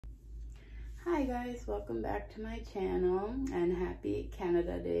Hi guys, welcome back to my channel and happy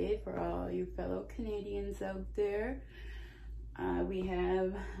Canada Day for all you fellow Canadians out there. We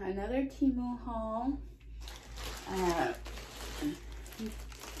have another Temu haul,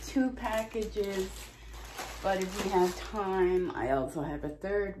 2 packages, but if we have time, I also have a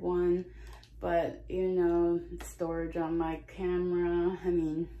third one, but you know, storage on my camera,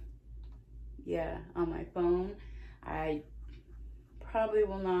 on my phone, I probably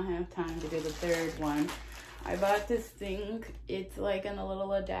will not have time to do the third one. I bought this thing. It's like in a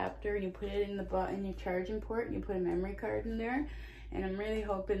little adapter, and you put it in your charging port, and you put a memory card in there. And I'm really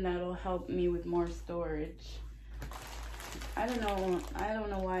hoping that'll help me with more storage. I don't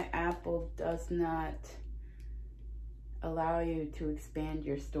know why Apple does not allow you to expand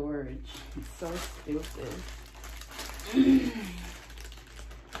your storage. It's so stupid.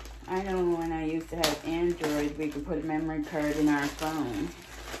 I know when I used to have Android, we could put a memory card in our phone.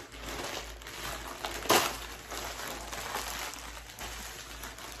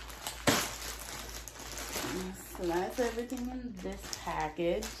 So that's everything in this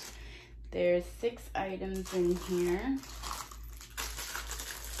package. There's 6 items in here.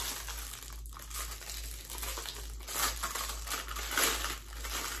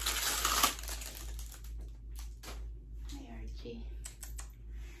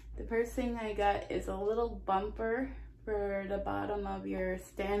 The first thing I got is a little bumper for the bottom of your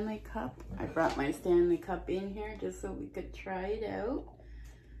Stanley cup. I brought my Stanley cup in here just so we could try it out.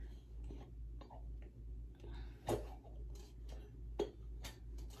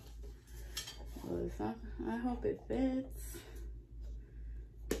 Well, I hope it fits.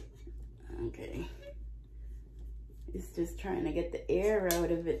 Okay. It's just trying to get the air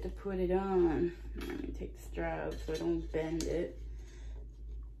out of it to put it on. Let me take the straw out so I don't bend it.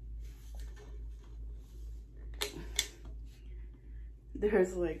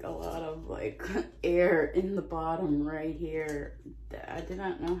 There's like a lot of like air in the bottom right here that I did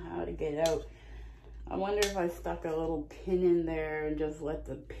not know how to get out. I wonder if I stuck a little pin in there and just let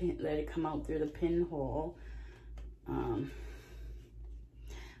it come out through the pinhole.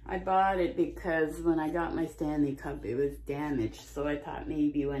 I bought it because when I got my Stanley cup, it was damaged. So I thought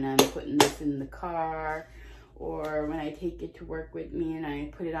maybe when I'm putting this in the car or when I take it to work with me and I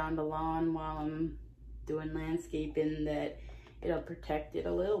put it on the lawn while I'm doing landscaping, that it'll protect it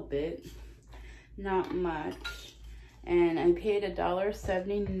a little bit. Not much. And I paid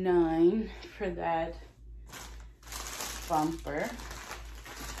 $1.79 for that bumper.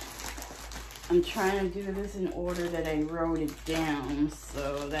 I'm trying to do this in order that I wrote it down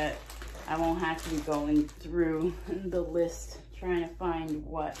so that I won't have to be going through the list trying to find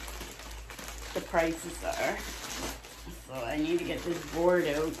what the prices are. So I need to get this board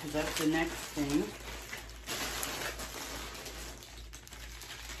out because that's the next thing.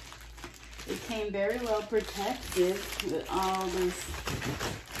 It came very well protected with all this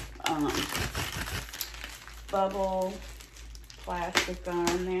bubble plastic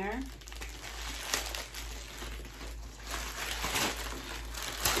on there.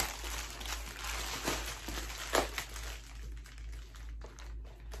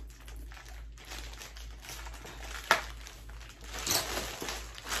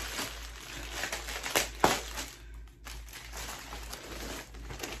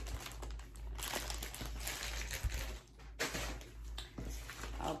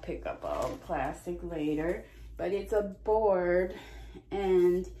 I'll pick up all the plastic later, but it's a board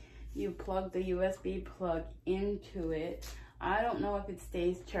and you plug the USB plug into it. I don't know if it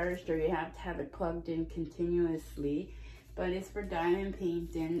stays charged or you have to have it plugged in continuously, but it's for diamond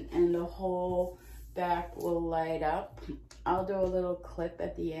painting and the whole back will light up. I'll do a little clip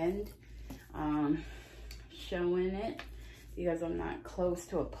at the end showing it because I'm not close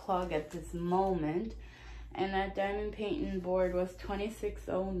to a plug at this moment. And that diamond painting board was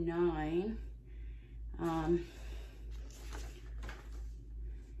 $26.09.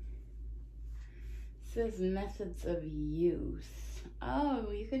 Says methods of use. Oh,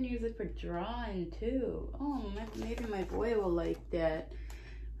 you can use it for drawing too. Oh, maybe my boy will like that.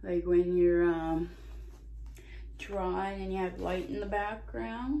 Like when you're drawing and you have light in the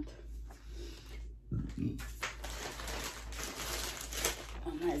background. I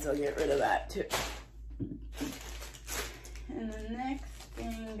might as well get rid of that too. And the next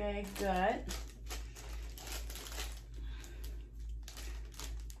thing I got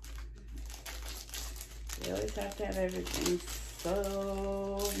you always have to have everything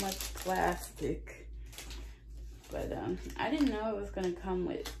so much plastic. But I didn't know it was going to come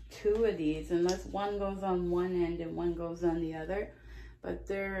with 2 of these unless one goes on one end and one goes on the other. But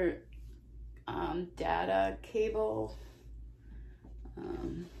they're data cable.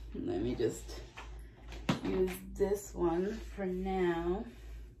 Let let me just use this one for now.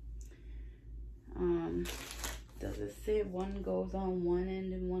 Does it say one goes on one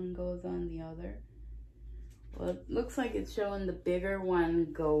end and one goes on the other? Well, it looks like it's showing the bigger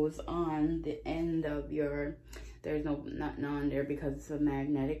one goes on the end of your, there's no nothing on there because it's a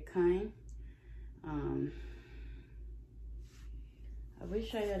magnetic kind. I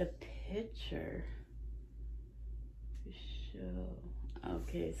wish I had a picture to show.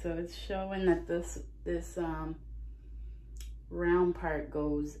 Okay, so it's showing that this round part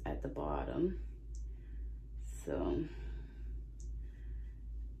goes at the bottom. So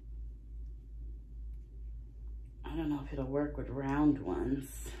I don't know if it'll work with round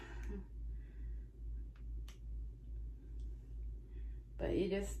ones, but you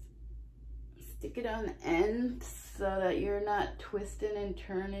just stick it on the end so that you're not twisting and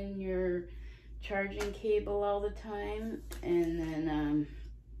turning your charging cable all the time. And then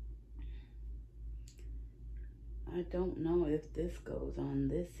I don't know if this goes on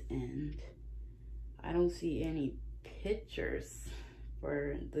this end. I don't see any pictures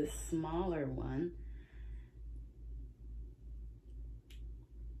for the smaller one.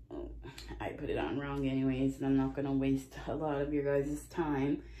 Oh, I put it on wrong anyways, and I'm not gonna waste a lot of your guys'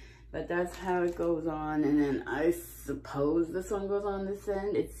 time. But that's how it goes on, and then I suppose this one goes on this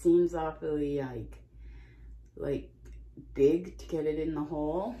end. It seems awfully like big to get it in the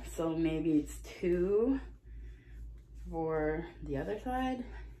hole, so maybe it's 2 for the other side.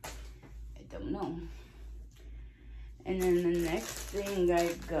 I don't know. And then the next thing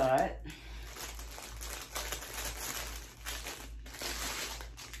I got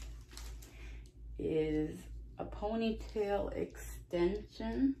is a ponytail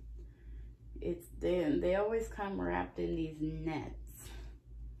extension. They always come wrapped in these nets.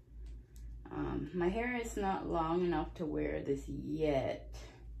 My hair is not long enough to wear this yet,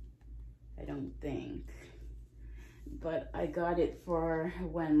 I don't think. But I got it for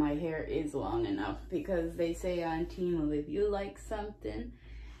when my hair is long enough, because they say on Temu, if you like something,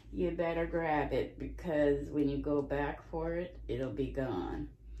 you better grab it, because when you go back for it, it'll be gone.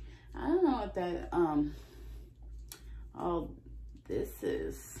 I don't know what that, all this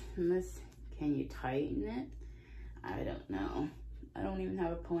is. Can you tighten it? I don't know. I don't even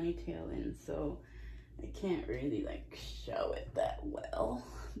have a ponytail in, so I can't really like show it that well,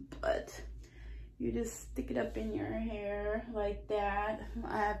 but you just stick it up in your hair like that.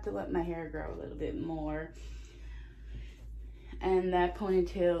 I have to let my hair grow a little bit more. And that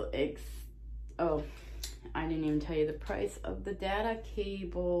ponytail, oh, I didn't even tell you the price of the data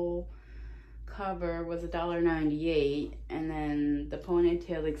cable cover was $1.98, and then the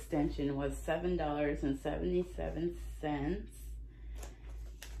ponytail extension was $7.77.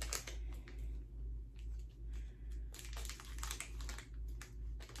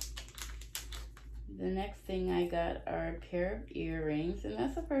 The next thing I got are a pair of earrings, and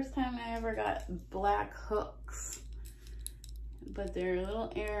that's the first time I ever got black hooks. But they're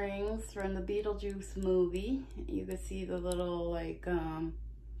little earrings from the Beetlejuice movie. You can see the little like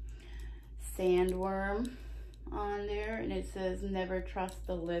sandworm on there, and it says never trust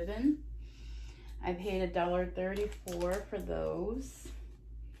the living. I paid $1.34 for those.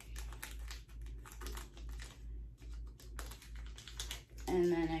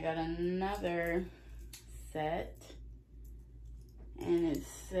 And then I got another set, and it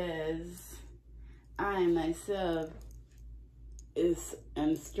says, I myself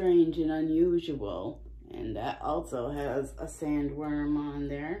am strange and unusual, and that also has a sandworm on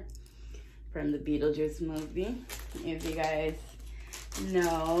there from the Beetlejuice movie. If you guys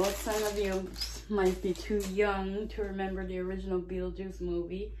know, some of you might be too young to remember the original Beetlejuice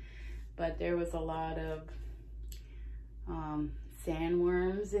movie, but there was a lot of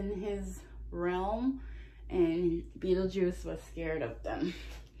sandworms in his realm, and Beetlejuice was scared of them.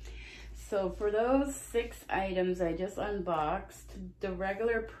 So for those 6 items I just unboxed, the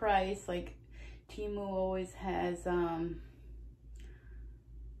regular price, like Temu always has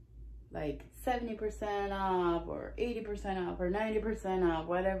like 70% off or 80% off or 90% off,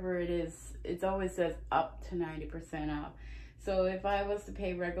 whatever it is, it always says up to 90% off. So if I was to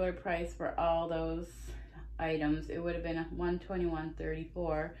pay regular price for all those items, it would have been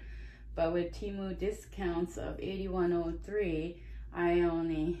 $121.34, but with Temu discounts of $81.03, I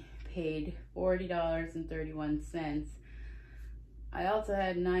only paid $40.31. I also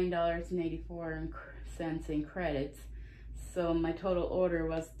had $9.84 in credits, so my total order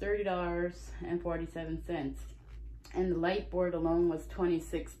was $30.47, and the light board alone was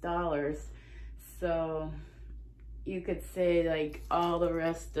 $26. So you could say like all the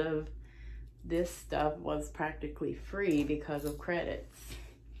rest of this stuff was practically free because of credits.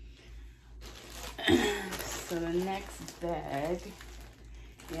 So the next bag,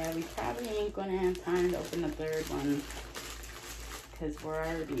 yeah, we probably ain't gonna have time to open the third one because we're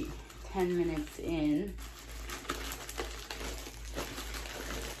already 10 minutes in.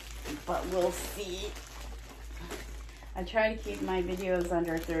 But we'll see. I try to keep my videos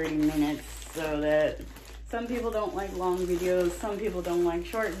under 30 minutes so that some people don't like long videos, some people don't like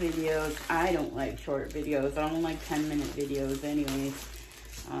short videos. I don't like short videos. I don't like 10-minute videos anyways.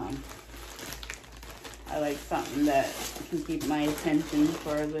 I like something that can keep my attention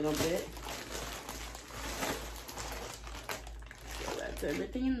for a little bit. So that's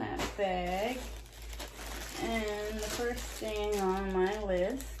everything in that bag. And the first thing on my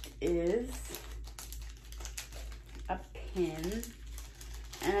list is a pin.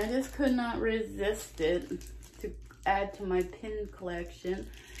 And I just could not resist it to add to my pin collection.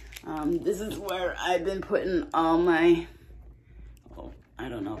 This is where I've been putting all my, oh, I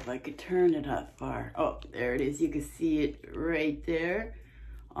don't know if I could turn it up far. Oh, there it is. You can see it right there.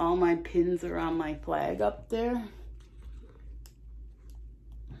 All my pins are on my flag up there.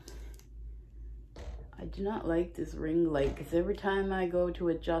 I do not like this ring light because every time I go to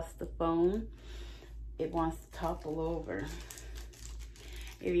adjust the phone, it wants to topple over.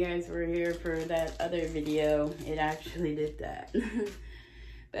 If you guys were here for that other video, it actually did that.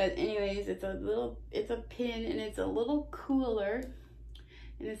 But anyways, it's a pin and it's a little cooler.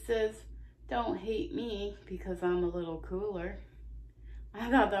 And it says, "Don't hate me because I'm a little cooler." I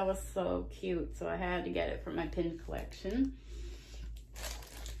thought that was so cute, so I had to get it for my pin collection.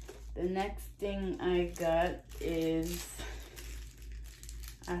 The next thing I got is,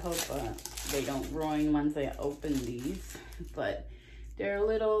 I hope they don't ruin once I open these, but they're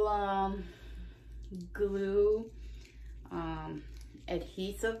little glue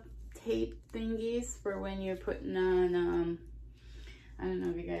adhesive tape thingies for when you're putting on, I don't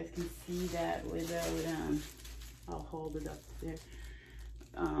know if you guys can see that without, I'll hold it up there.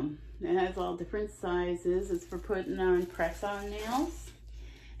 It has all different sizes. It's for putting on press-on nails.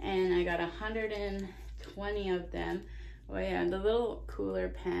 And I got 120 of them. Oh yeah, the little cooler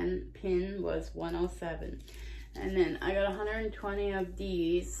pin was $107. And then I got 120 of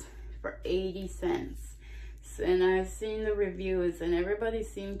these for 80 cents. And I've seen the reviews and everybody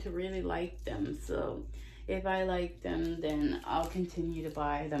seemed to really like them. So if I like them, then I'll continue to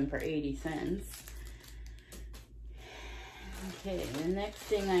buy them for 80 cents. Okay, the next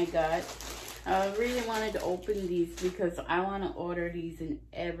thing I got, I really wanted to open these because I want to order these in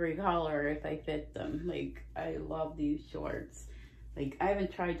every color if I fit them. Like, I love these shorts. Like, I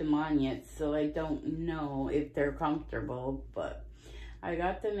haven't tried them on yet, so I don't know if they're comfortable, but I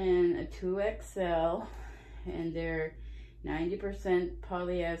got them in a 2XL, and they're 90%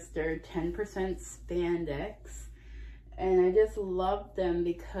 polyester, 10% spandex, and I just love them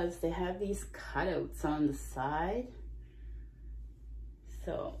because they have these cutouts on the side.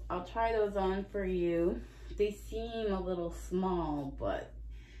 So I'll try those on for you. They seem a little small, but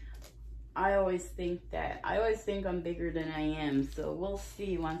I always think I'm bigger than I am. So we'll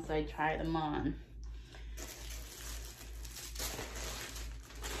see once I try them on.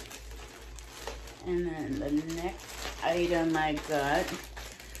 And then the next item I got,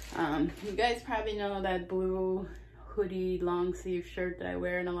 you guys probably know that blue hoodie long sleeve shirt that I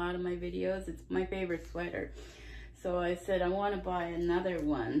wear in a lot of my videos. It's my favorite sweater. So I said I want to buy another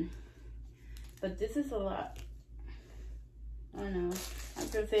one, but this is a lot, I don't know, I was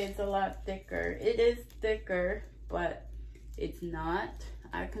going to say it's a lot thicker. It is thicker, but it's not.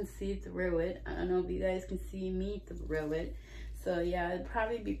 I can see through it. I don't know if you guys can see me through it. So yeah, it'd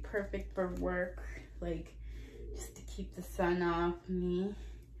probably be perfect for work, like just to keep the sun off me.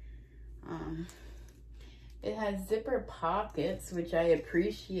 It has zipper pockets, which I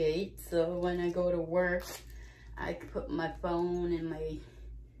appreciate. So when I go to work, I could put my phone in my,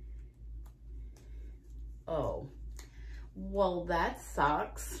 oh, well, that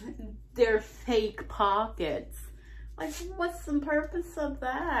sucks. They're fake pockets. Like, what's the purpose of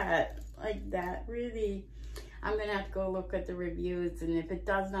that? Like, that really, I'm gonna have to go look at the reviews, and if it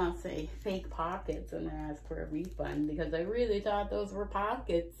does not say fake pockets, I'm gonna ask for a refund because I really thought those were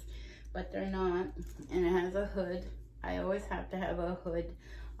pockets, but they're not. And it has a hood. I always have to have a hood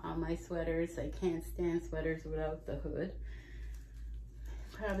on my sweaters. I can't stand sweaters without the hood.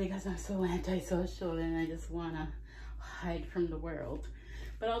 Probably because I'm so antisocial and I just want to hide from the world.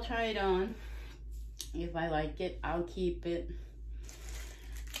 But I'll try it on. If I like it, I'll keep it.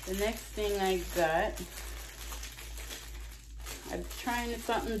 The next thing I got, I'm trying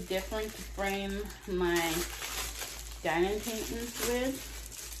something different to frame my diamond paintings with.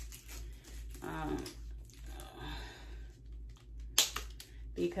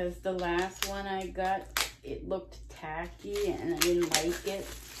 because the last one I got, it looked tacky and I didn't like it.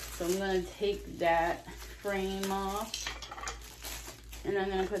 So I'm gonna take that frame off and I'm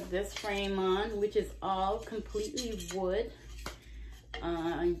gonna put this frame on, which is all completely wood.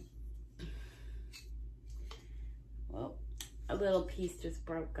 Well, a little piece just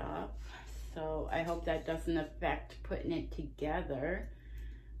broke off, so I hope that doesn't affect putting it together.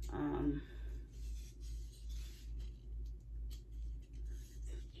 Try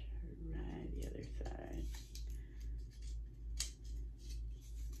the other side.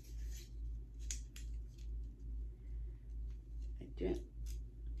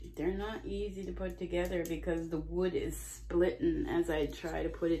 They're not easy to put together because the wood is splitting as I try to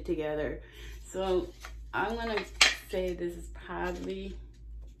put it together. So I'm gonna say this is probably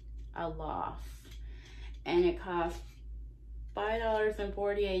a loss, and it cost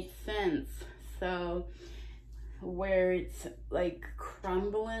 $5.48. So where it's like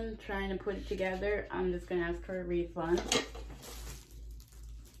crumbling trying to put it together, I'm just gonna ask for a refund.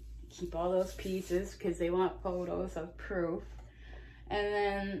 Keep all those pieces because they want photos of proof. And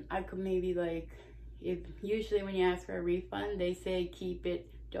then I could maybe like, if usually when you ask for a refund, they say keep it,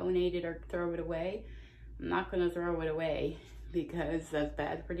 donate it, or throw it away. I'm not gonna throw it away because that's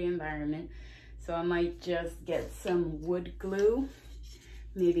bad for the environment. So I might just get some wood glue,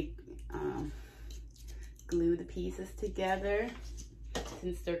 maybe glue the pieces together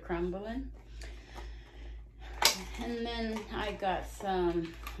since they're crumbling. And then I got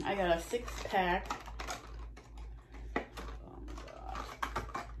a 6-pack.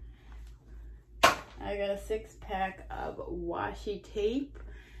 I got a 6-pack of washi tape,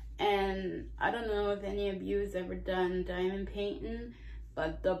 and I don't know if any of you has ever done diamond painting,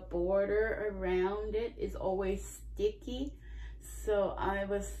 but the border around it is always sticky. So I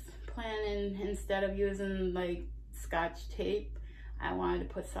was planning, instead of using like Scotch tape, I wanted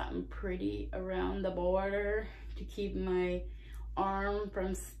to put something pretty around the border to keep my arm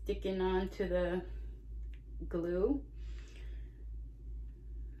from sticking onto the glue.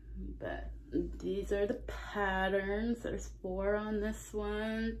 But these are the patterns. There's 4 on this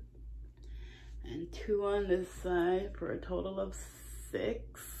one and 2 on this side for a total of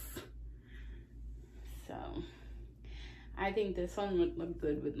 6. So I think this one would look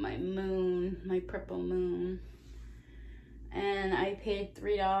good with my moon, my purple moon. And I paid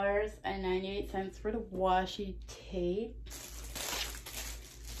 $3.98 for the washi tape.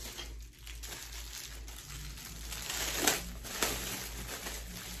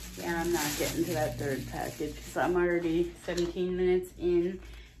 Yeah, I'm not getting to that 3rd package because I'm already 17 minutes in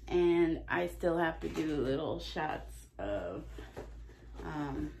and I still have to do little shots of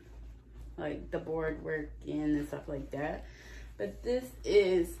like the board working and stuff like that. But this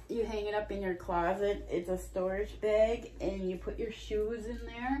is, you hang it up in your closet. It's a storage bag and you put your shoes in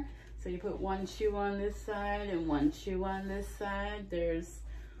there. So you put 1 shoe on this side and 1 shoe on this side. There's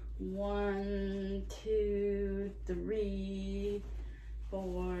 1, 2, 3,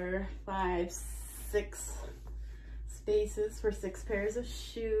 4, 5, 6 spaces for 6 pairs of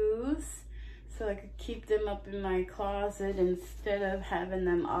shoes. So I could keep them up in my closet instead of having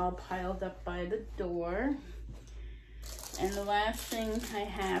them all piled up by the door. And the last thing I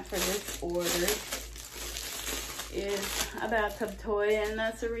have for this order is a bathtub toy, and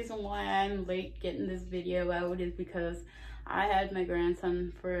that's the reason why I'm late getting this video out, is because I had my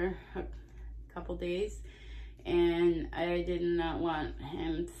grandson for a couple days and I did not want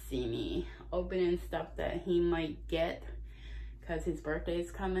him to see me opening stuff that he might get because his birthday is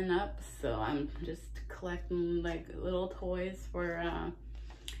coming up. So I'm just collecting like little toys for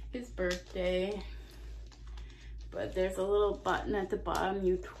his birthday. But there's a little button at the bottom,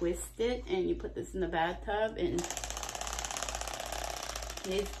 you twist it and you put this in the bathtub and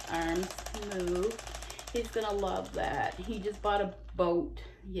his arms move. He's gonna love that. He just bought a boat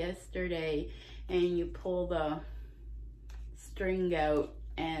yesterday and you pull the string out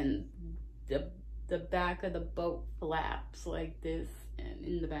and the back of the boat flaps like this and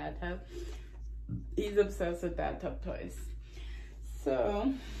in the bathtub. He's obsessed with bathtub toys.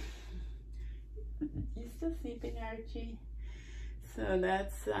 So, you still sleeping, Archie? So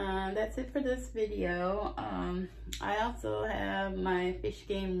that's it for this video. I also have my fish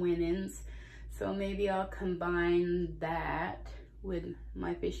game winnings, so maybe I'll combine that with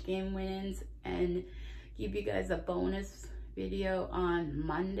my fish game winnings and give you guys a bonus video on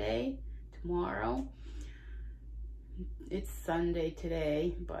Monday, tomorrow. It's Sunday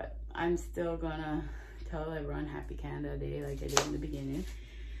today, but I'm still gonna tell everyone Happy Canada Day like I did in the beginning.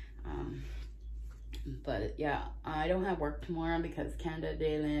 But yeah, I don't have work tomorrow because Canada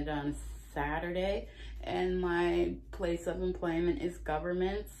Day landed on Saturday, and my place of employment is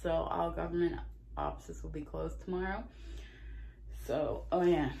government, so all government offices will be closed tomorrow. So, oh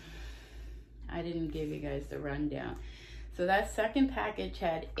yeah, I didn't give you guys the rundown. So that second package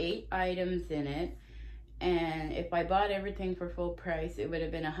had 8 items in it, and if I bought everything for full price, it would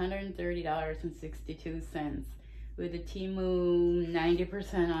have been $130.62. With the Temu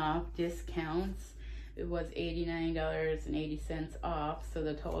 90% off discounts, it was $89.80 off, so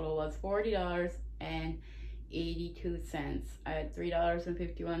the total was $40.82. I had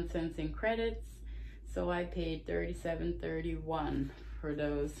 $3.51 in credits, so I paid $37.31 for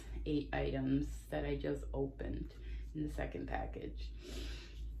those 8 items that I just opened in the second package.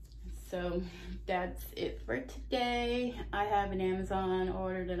 So that's it for today. I have an Amazon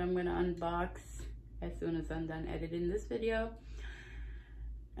order that I'm gonna unbox as soon as I'm done editing this video.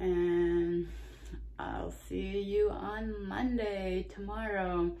 And I'll see you on Monday,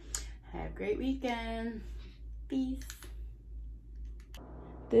 tomorrow. Have a great weekend. Peace.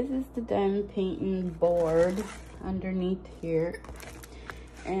 This is the diamond painting board underneath here.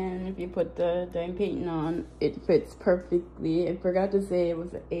 And if you put the diamond painting on, it fits perfectly. I forgot to say it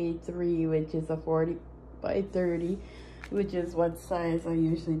was an A3, which is a 40 by 30, which is what size I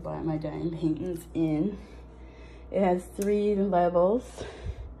usually buy my diamond paintings in. It has 3 levels.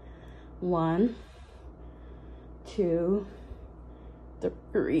 1, 2,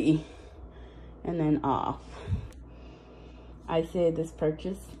 3, and then off. I say this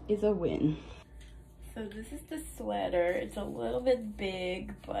purchase is a win. So this is the sweater. It's a little bit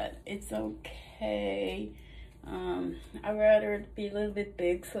big, but it's okay. I'd rather it be a little bit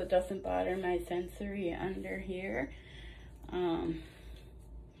big so it doesn't bother my sensory under here.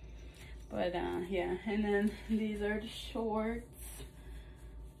 Yeah, and then these are the shorts.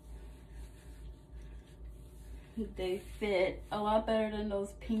 They fit a lot better than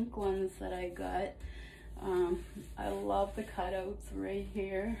those pink ones that I got. I love the cutouts right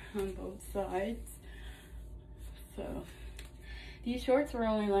here on both sides. So these shorts were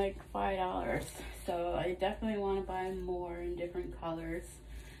only like $5, so I definitely want to buy more in different colors.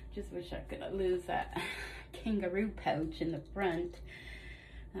 Just wish I could lose that kangaroo pouch in the front,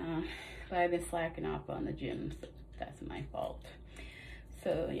 but I've been slacking off on the gym, so that's my fault.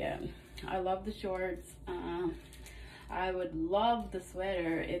 So yeah, I love the shorts. I would love the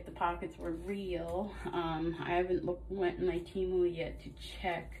sweater if the pockets were real. I haven't went in my Temu yet to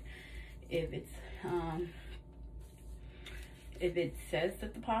check if it's if it says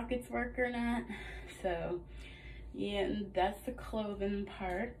that the pockets work or not. So yeah, that's the clothing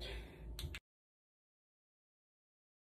part.